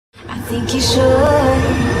I think you should.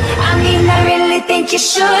 I mean, I really think you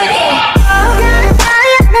should. Yeah.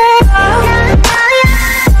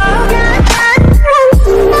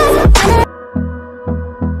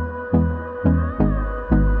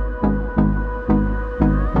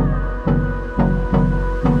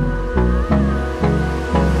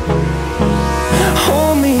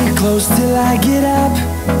 Hold me close till I get up.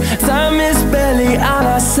 Time is barely on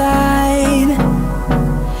our side.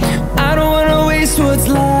 I don't wanna waste what's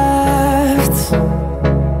left.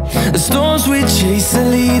 The storms we chase are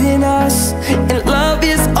leading us, and love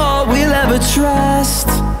is all we'll ever trust.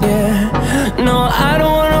 Yeah, no, I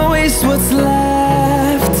don't wanna waste what's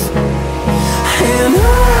left. And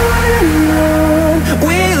on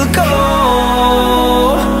we'll go,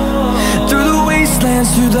 through the wastelands,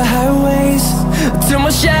 through the highways, till my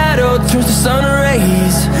shadow turns to sun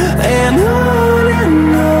rays. And on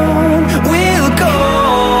we'll go,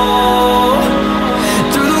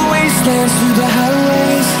 through the wastelands, through the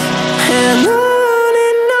highways, and on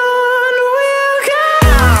we'll go.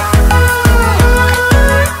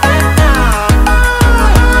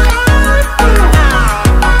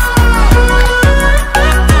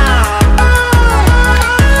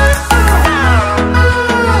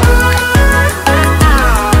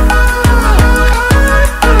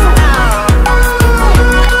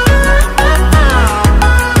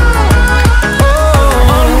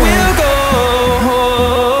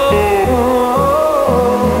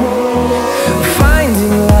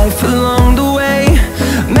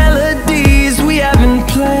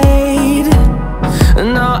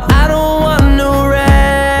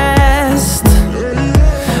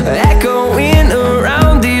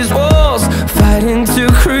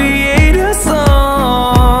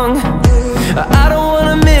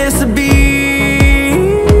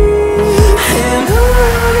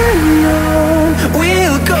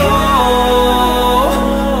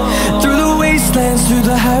 Through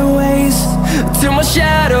the highways, till my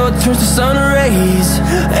shadow turns to sun rays.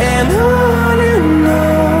 And on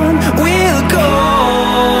we'll go,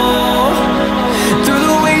 through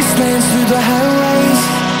the wastelands, through the highways,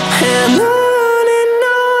 and on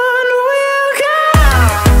we'll go.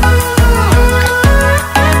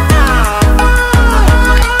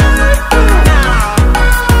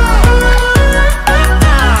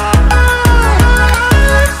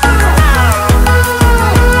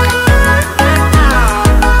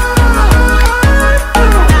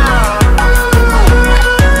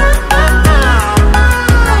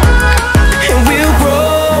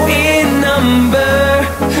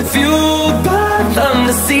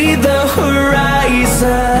 See the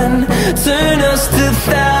horizon turn us to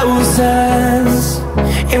thousands,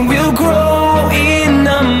 and we'll grow in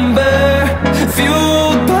number,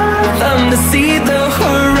 fueled by them to see the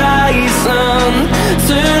horizon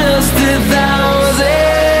turn us to thousands.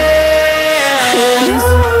 And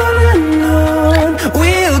on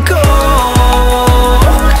we'll go,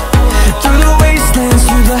 through the wastelands,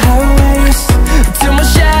 through the highways, till my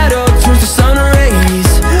shadow turns to sun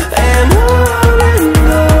rays. And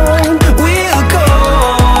we'll go,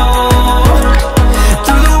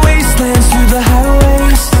 through the wastelands, through the highways.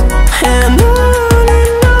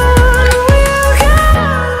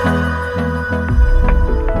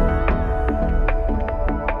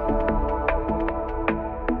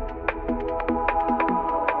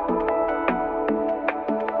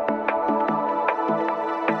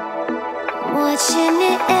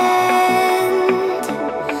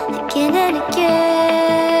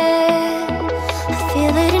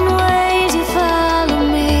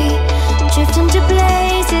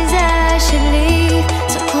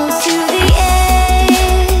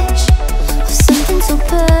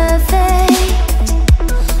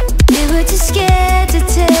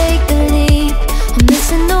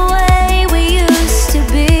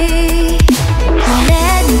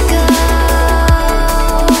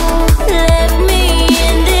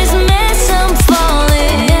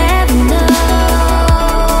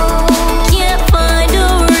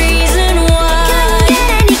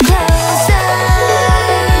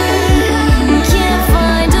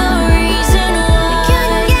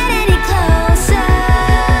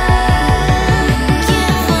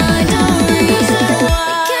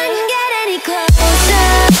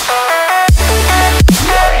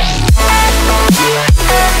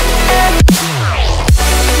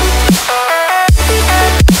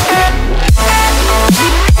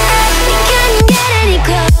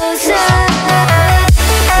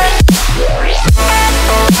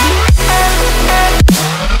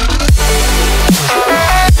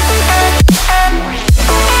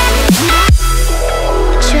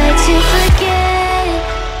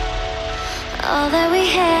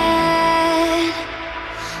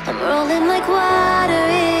 I'm rolling like water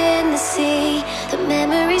in the sea. The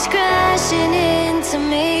memories crashing into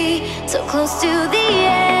me. So close to the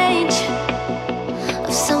edge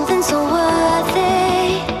of something so worth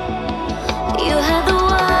it. You had the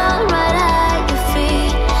world right at your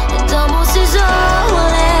feet, and almost is all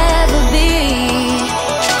we'll ever be.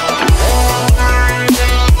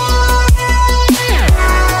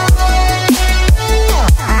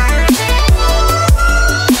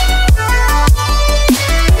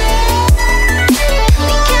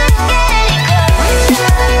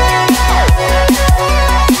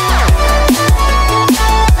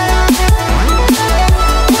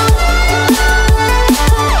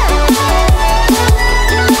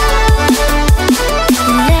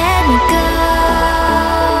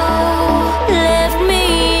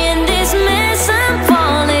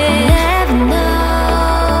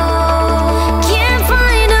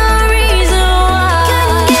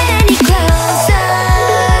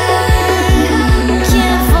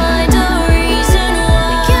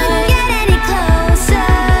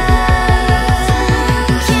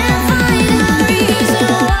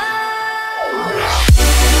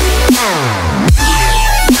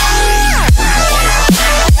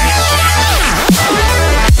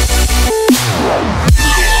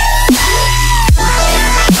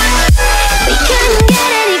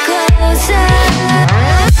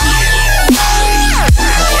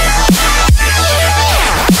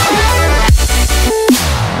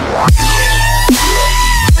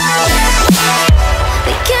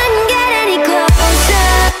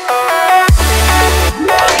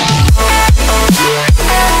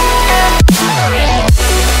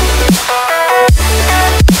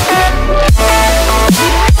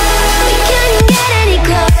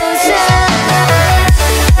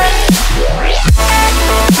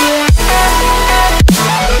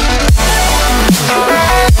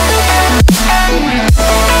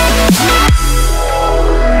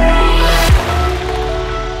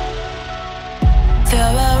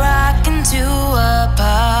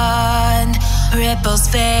 Ripples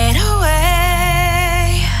fade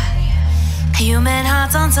away. Human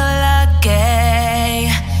hearts aren't so lucky.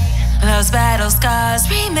 Those battle scars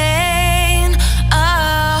remain.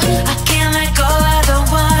 Oh, I can't let go of the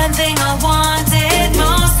one thing I wanted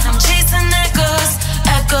most. I'm chasing echoes,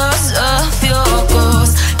 echoes of your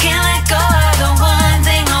ghost. Can't let go of the one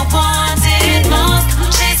thing I wanted most.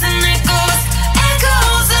 I'm chasing echoes,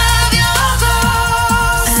 echoes of your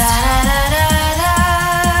ghost. La da da da da.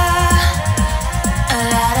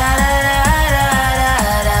 La da da da da da. La da da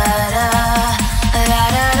da da. La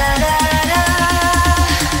da da da.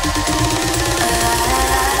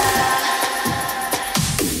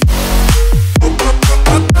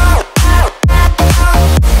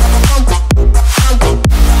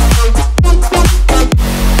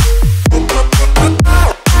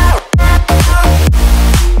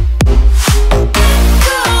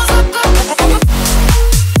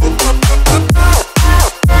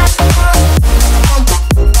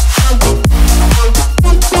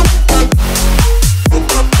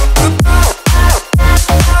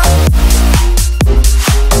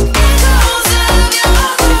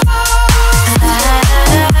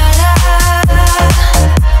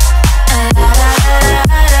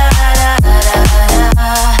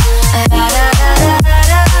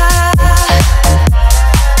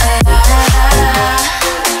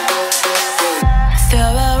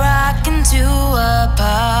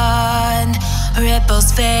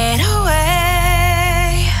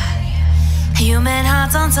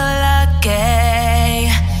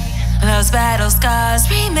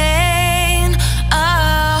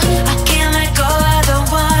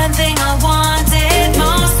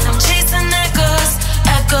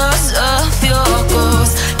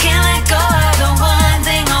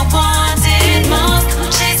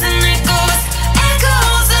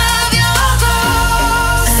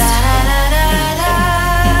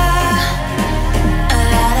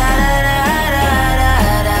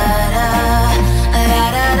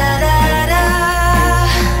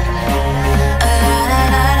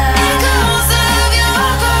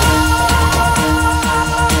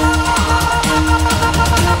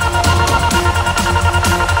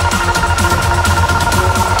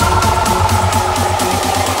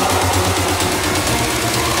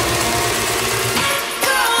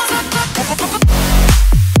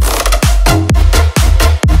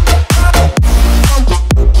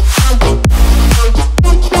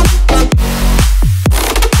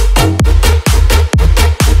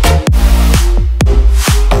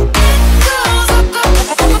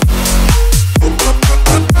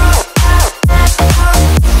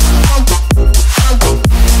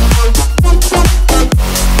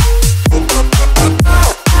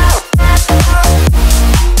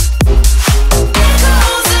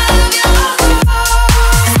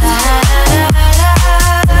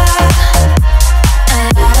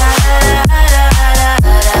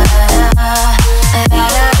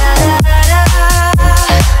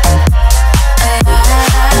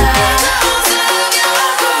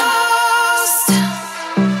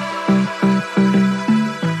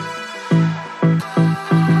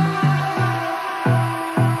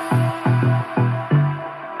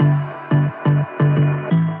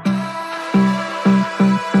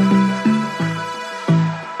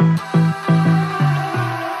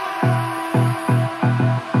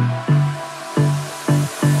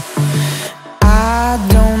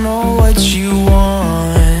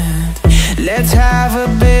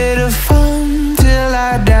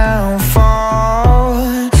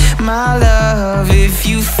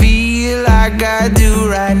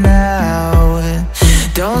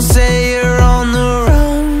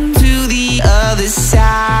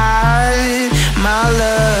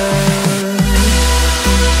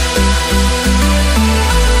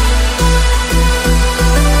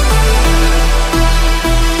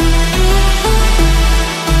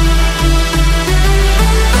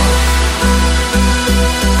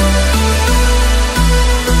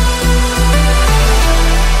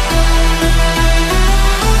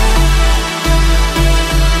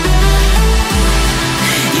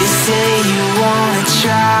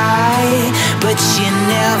 but you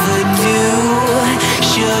never do.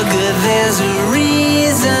 Sugar, there's a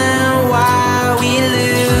reason why we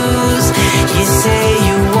lose. You say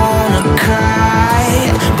you wanna cry,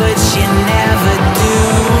 but you never do.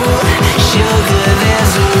 Sugar,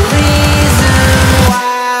 there's a reason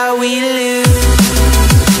why we lose.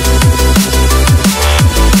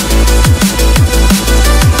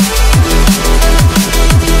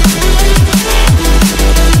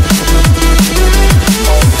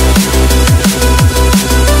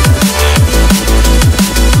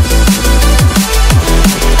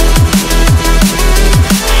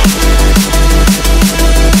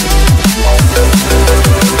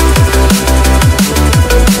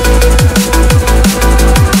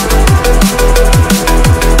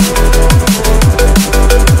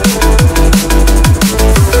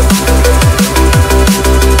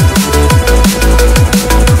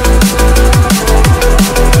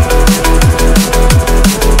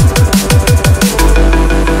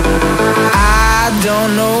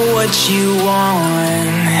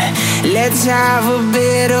 Let's have a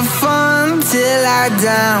bit of fun till I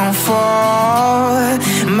downfall.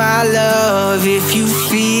 My love, if you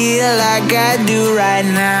feel like I do right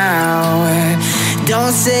now,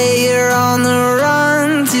 don't say you're on the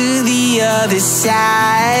run to the other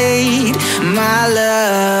side. My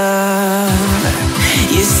love,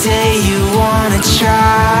 you say you wanna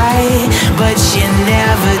try, but you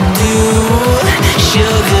never do.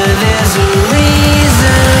 Sugar, there's a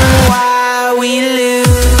reason why we lose.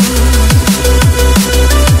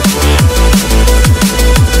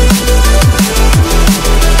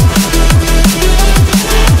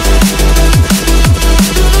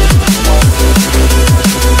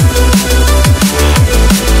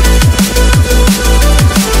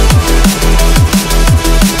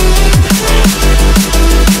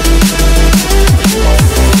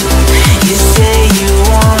 You say you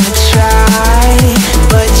wanna try,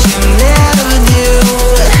 but you never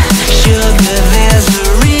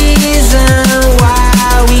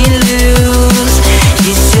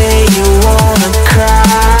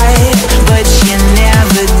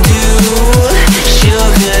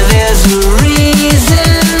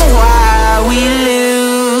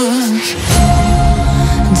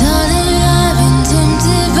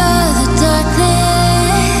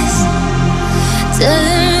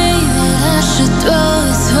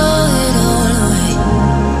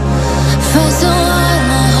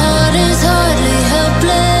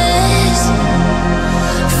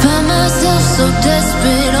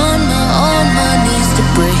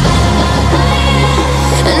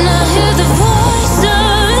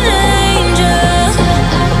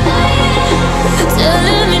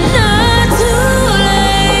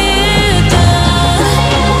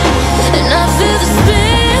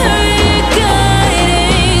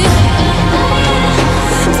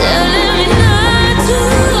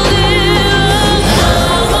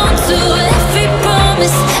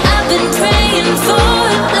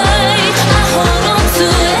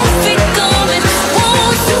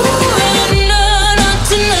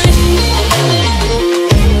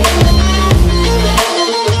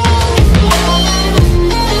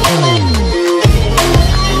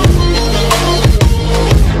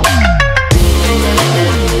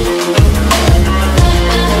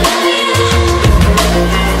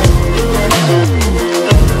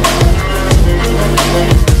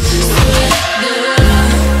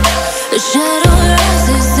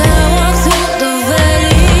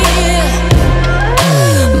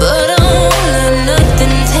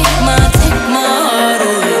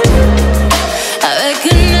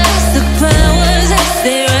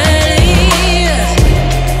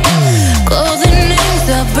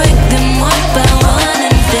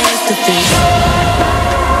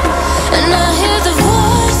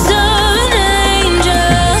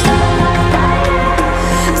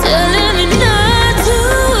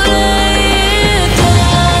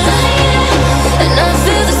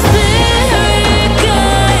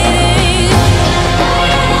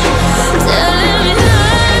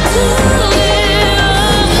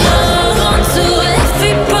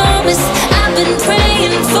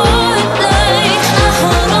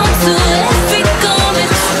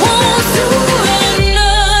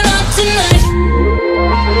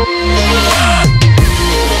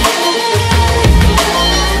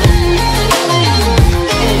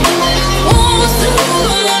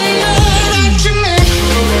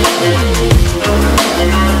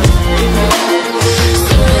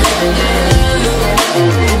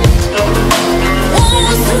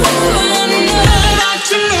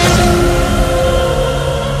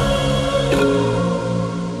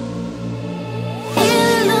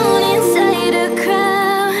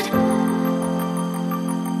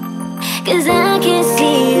 'cause I can't